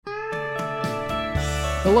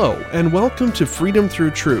Hello, and welcome to Freedom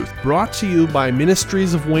Through Truth, brought to you by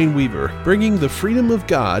Ministries of Wayne Weaver, bringing the freedom of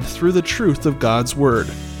God through the truth of God's Word.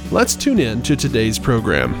 Let's tune in to today's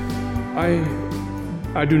program.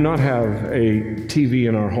 I do not have a TV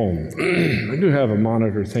in our home. I do have a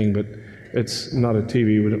monitor thing, but it's not a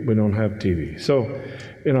TV. We don't have TV. So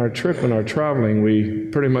in our trip and our traveling, we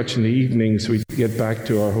pretty much in the evenings, we'd get back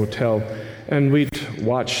to our hotel and we'd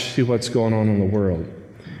see what's going on in the world.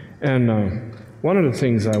 And one of the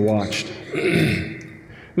things I watched,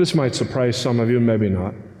 this might surprise some of you, maybe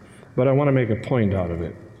not, but I want to make a point out of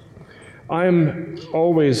it. I'm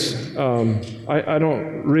always, I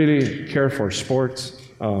don't really care for sports.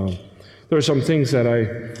 There are some things that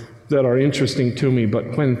are interesting to me,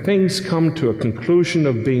 but when things come to a conclusion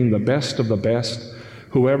of being the best of the best,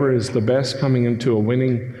 whoever is the best coming into a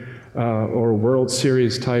winning or World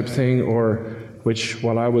Series type thing, or which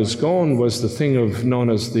while I was gone was the thing known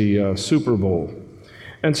as the Super Bowl.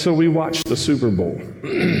 And so we watched the Super Bowl.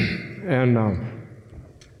 And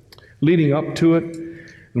leading up to it,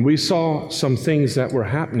 we saw some things that were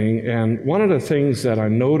happening. And one of the things that I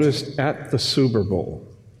noticed at the Super Bowl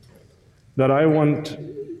that I want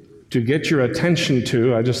to get your attention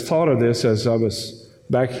to, I just thought of this as I was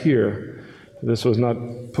back here. This was not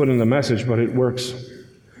put in the message, but it works.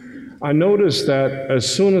 I noticed that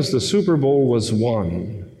as soon as the Super Bowl was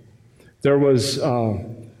won, there was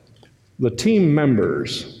the team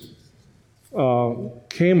members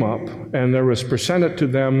came up, and there was presented to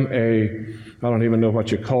them I don't even know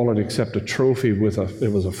what you call it except a trophy it was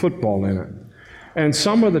a football in it. And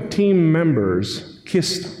some of the team members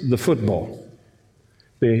kissed the football.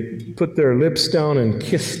 They put their lips down and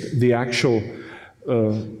kissed the actual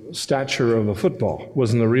stature of a football. It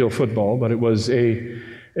wasn't a real football, but it was a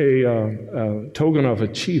token of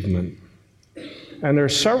achievement. And there are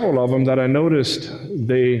several of them that I noticed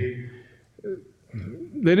they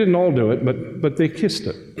didn't all do it, but they kissed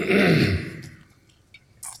it.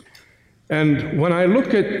 And when I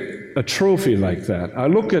look at a trophy like that, I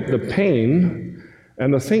look at the pain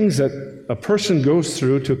and the things that a person goes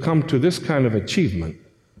through to come to this kind of achievement.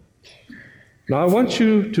 Now I want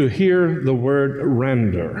you to hear the word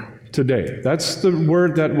render today. That's the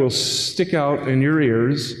word that will stick out in your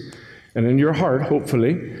ears and in your heart,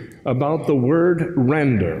 hopefully, about the word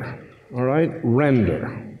render. All right?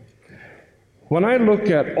 Render. When I look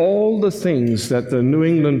at all the things that the New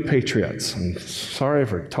England Patriots, I'm sorry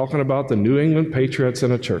for talking about the New England Patriots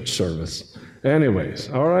in a church service. Anyways,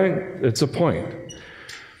 all right? It's a point.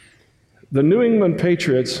 The New England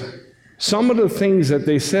Patriots, some of the things that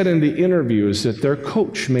they said in the interviews that their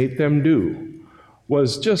coach made them do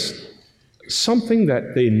was just something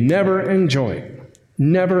that they never enjoyed.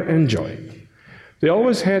 Never enjoyed. They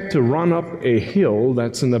always had to run up a hill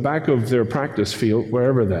that's in the back of their practice field,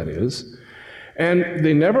 wherever that is, and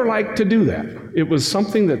they never liked to do that. It was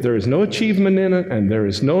something that there is no achievement in it, and there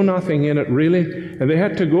is no nothing in it, really, and they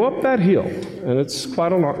had to go up that hill, and it's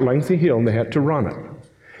quite a lengthy hill, and they had to run it.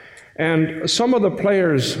 And some of the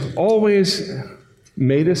players always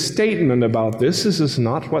made a statement about this. This is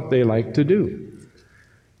not what they like to do.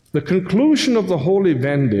 The conclusion of the whole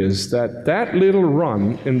event is that little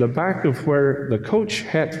run in the back of where the coach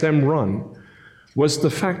had them run was the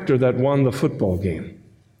factor that won the football game,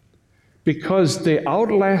 because they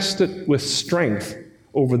outlasted with strength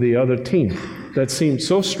over the other team that seemed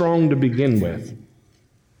so strong to begin with.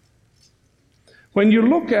 When you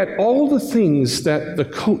look at all the things that the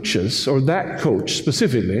coaches, or that coach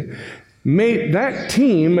specifically, made that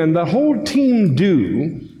team and the whole team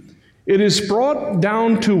do, it is brought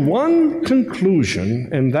down to one conclusion,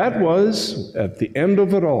 and that was, at the end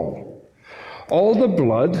of it all the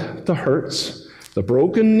blood, the hurts, the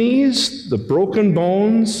broken knees, the broken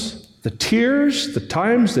bones, the tears, the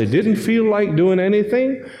times they didn't feel like doing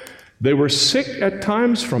anything, they were sick at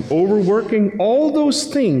times from overworking, all those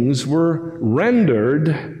things were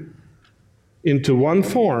rendered into one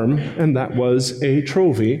form, and that was a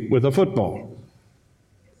trophy with a football.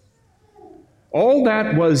 All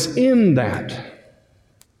that was in that.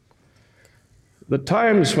 The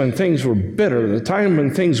times when things were bitter, the time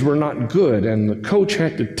when things were not good, and the coach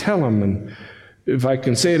had to tell them, and if I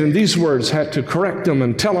can say it in these words, had to correct them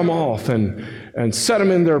and tell them off and set them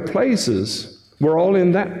in their places, were all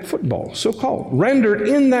in that football, so-called. Rendered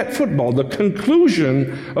in that football. The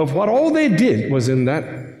conclusion of what all they did was in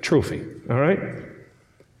that trophy, all right?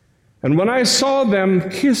 And when I saw them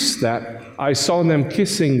kiss that, I saw them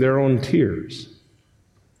kissing their own tears.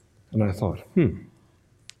 And I thought,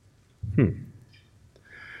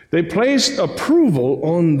 They placed approval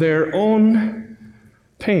on their own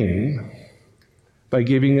pain by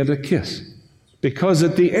giving it a kiss. Because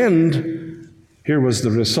at the end, Here was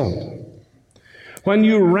the result. When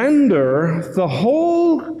you render the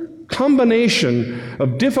whole combination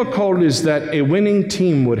of difficulties that a winning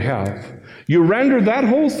team would have, you render that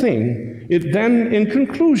whole thing, it then, in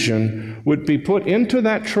conclusion, would be put into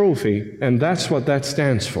that trophy, and that's what that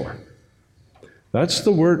stands for. That's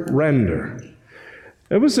the word render.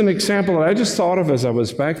 It was an example that I just thought of as I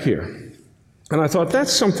was back here. And I thought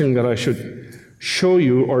that's something that I should show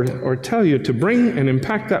you or tell you to bring and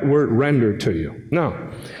impact that word render to you. Now,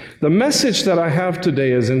 the message that I have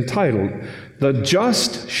today is entitled, "The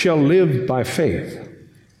Just Shall Live by Faith."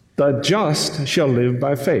 The just shall live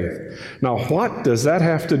by faith. Now, what does that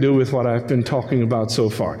have to do with what I've been talking about so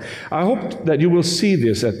far? I hope that you will see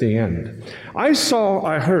this at the end. I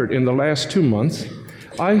heard in the last 2 months,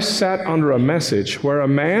 I sat under a message where a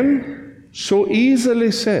man so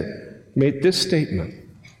easily made this statement.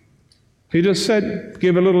 He just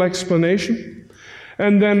gave a little explanation,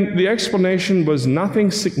 and then the explanation was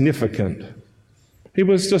nothing significant. He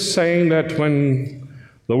was just saying that when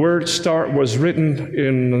the word start was written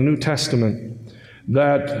in the New Testament,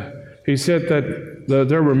 that he said that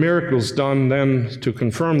there were miracles done then to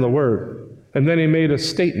confirm the word. And then he made a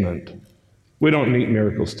statement. We don't need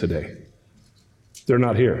miracles today. They're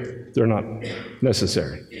not here. They're not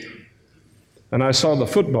necessary. And I saw the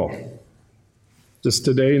football. Just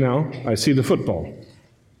today now, I see the football.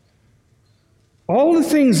 All the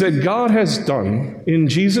things that God has done in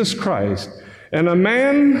Jesus Christ, and a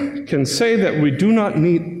man can say that we do not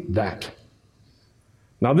need that.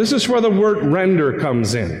 Now, this is where the word render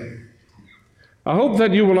comes in. I hope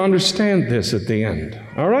that you will understand this at the end.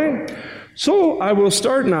 All right? So I will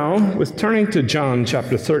start now with turning to John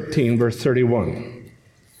chapter 13, verse 31.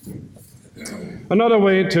 Another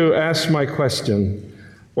way to ask my question,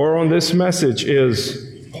 or on this message,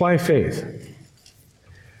 is why faith?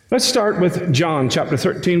 Let's start with John chapter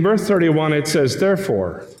 13, verse 31. It says,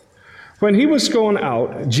 "Therefore, when he was going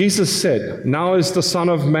out, Jesus said, 'Now is the Son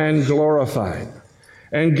of Man glorified,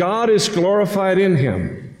 and God is glorified in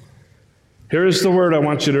him.'" Here is the word I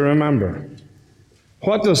want you to remember.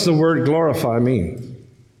 What does the word glorify mean?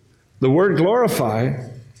 The word glorify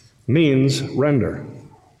means render.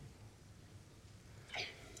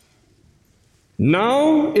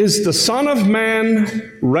 Now is the Son of Man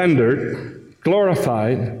rendered,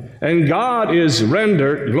 glorified, and God is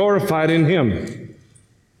rendered, glorified in him.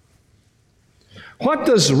 What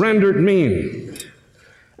does rendered mean?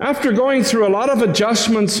 After going through a lot of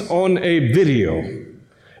adjustments on a video,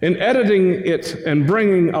 in editing it and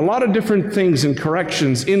bringing a lot of different things and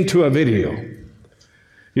corrections into a video,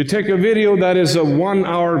 you take a video that is a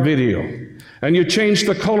 1-hour video, and you change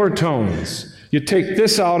the color tones. You take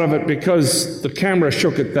this out of it because the camera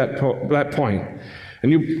shook at that point.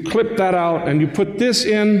 And you clip that out, and you put this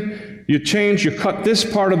in, you cut this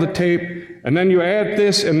part of the tape, and then you add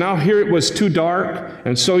this, and now here it was too dark,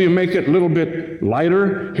 and so you make it a little bit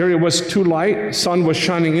lighter. Here it was too light, sun was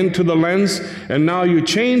shining into the lens, and now you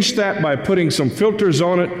change that by putting some filters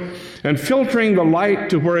on it and filtering the light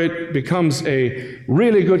to where it becomes a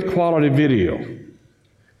really good quality video.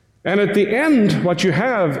 And at the end, what you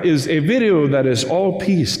have is a video that is all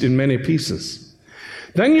pieced in many pieces.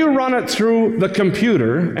 Then you run it through the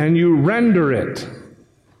computer and you render it.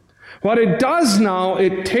 What it does now,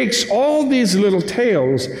 it takes all these little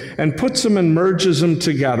tails and puts them and merges them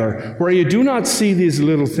together where you do not see these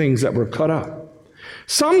little things that were cut up.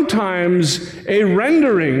 Sometimes a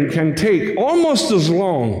rendering can take almost as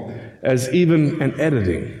long as even an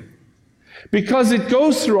editing, because it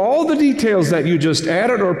goes through all the details that you just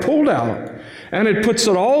added or pulled out, and it puts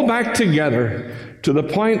it all back together to the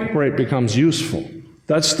point where it becomes useful.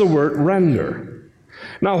 That's the word render.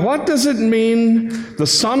 Now, what does it mean, the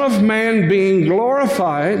Son of Man being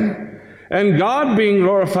glorified and God being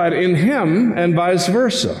glorified in him, and vice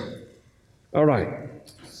versa? All right.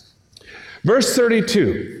 Verse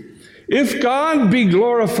 32. If God be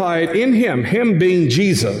glorified in him, him being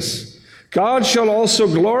Jesus, God shall also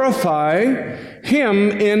glorify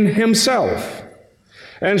him in himself,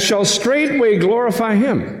 and shall straightway glorify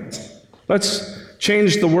him. Let's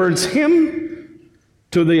change the words him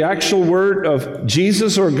to the actual word of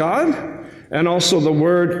Jesus or God, and also the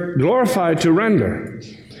word glorified to render.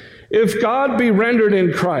 If God be rendered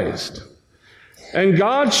in Christ, and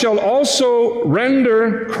God shall also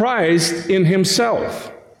render Christ in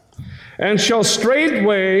himself, and shall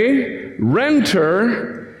straightway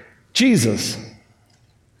render Jesus.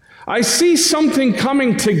 I see something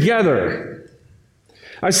coming together.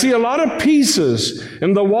 I see a lot of pieces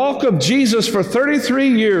in the walk of Jesus for 33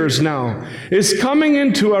 years now is coming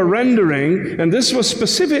into a rendering, and this was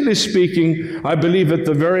specifically speaking, I believe, at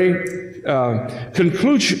the very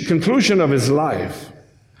conclusion of his life.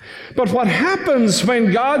 But what happens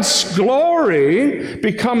when God's glory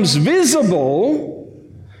becomes visible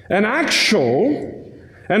and actual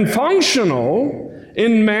and functional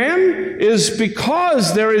in man is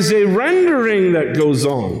because there is a rendering that goes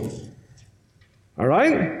on. All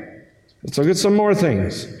right? Let's look at some more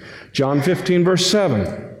things. John 15, verse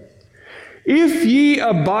 7. If ye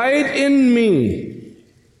abide in me,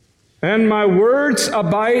 and my words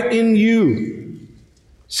abide in you.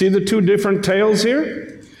 See the two different tales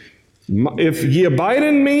here? If ye abide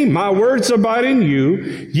in me, my words abide in you,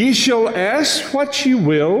 ye shall ask what ye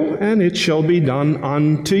will, and it shall be done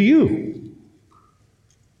unto you.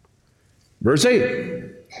 Verse 8.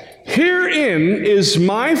 Herein is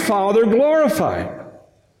my Father glorified,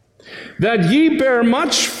 that ye bear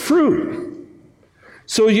much fruit,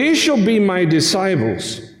 so ye shall be my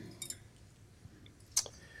disciples.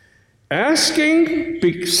 Asking,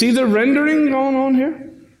 see the rendering going on here?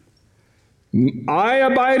 I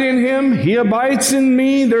abide in him, he abides in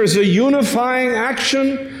me. There's a unifying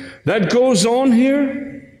action that goes on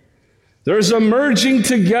here. There's a merging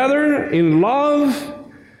together in love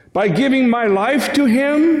by giving my life to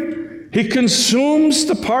him. He consumes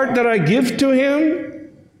the part that I give to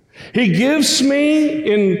him. He gives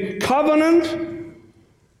me in covenant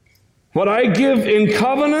what I give in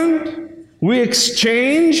covenant. We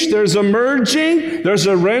exchange. There's a merging. There's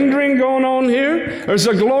a rendering going on here. There's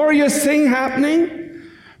a glorious thing happening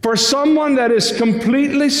for someone that is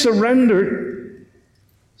completely surrendered.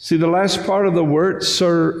 See the last part of the word,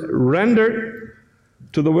 surrendered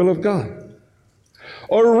to the will of God,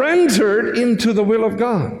 or rendered into the will of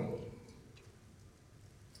God.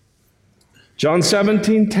 John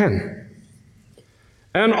 17:10.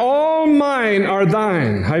 And all mine are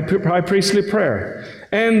thine, high priestly prayer,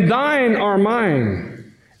 and thine are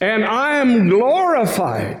mine, and I am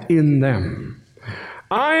glorified in them.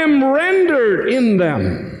 I am rendered in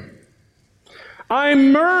them. I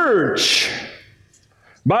merge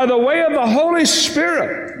by the way of the Holy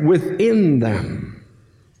Spirit within them.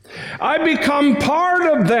 I become part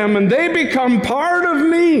of them, and they become part of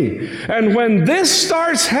me. And when this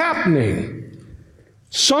starts happening,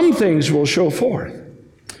 some things will show forth.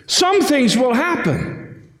 Some things will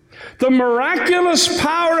happen. The miraculous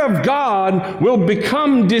power of God will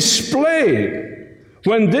become displayed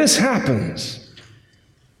when this happens.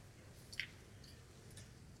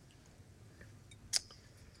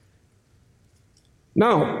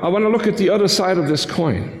 Now, I want to look at the other side of this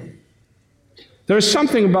coin. There's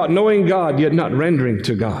something about knowing God yet not rendering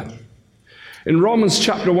to God. In Romans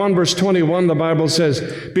chapter 1, verse 21, the Bible says,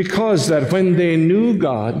 because that when they knew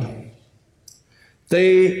God,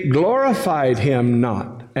 they glorified him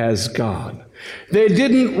not as God. They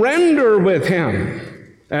didn't render with him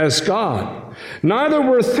as God. Neither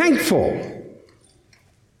were thankful.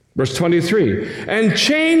 Verse 23, and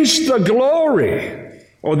changed the glory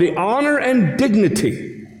or the honor and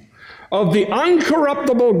dignity of the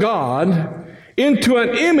uncorruptible God into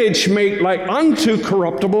an image made like unto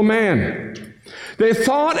corruptible man. They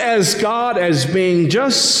thought as God as being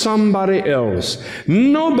just somebody else.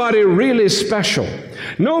 Nobody really special.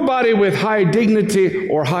 Nobody with high dignity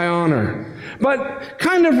or high honor. But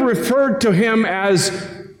kind of referred to him as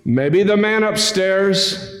maybe the man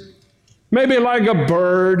upstairs, maybe like a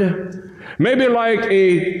bird, maybe like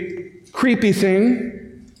a creepy thing.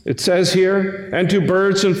 It says here, and to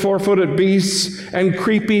birds and four-footed beasts and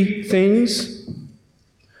creepy things.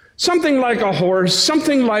 Something like a horse,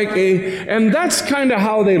 something like and that's kind of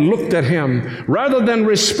how they looked at him, rather than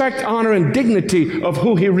respect, honor, and dignity of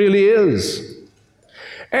who he really is.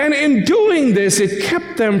 And in doing this, it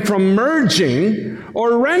kept them from merging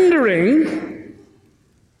or rendering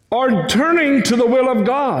or turning to the will of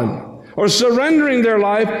God or surrendering their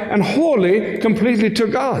life and wholly, completely to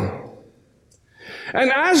God. And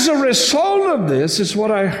as a result of this is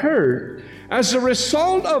what I heard. As a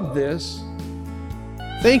result of this,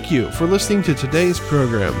 thank you for listening to today's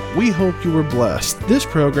program. We hope you were blessed. This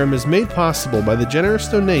program is made possible by the generous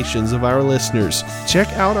donations of our listeners. Check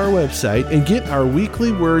out our website and get our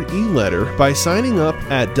weekly word e-letter by signing up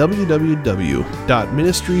at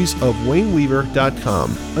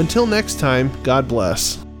www.ministriesofwayneweaver.com. Until next time, God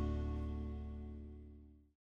bless.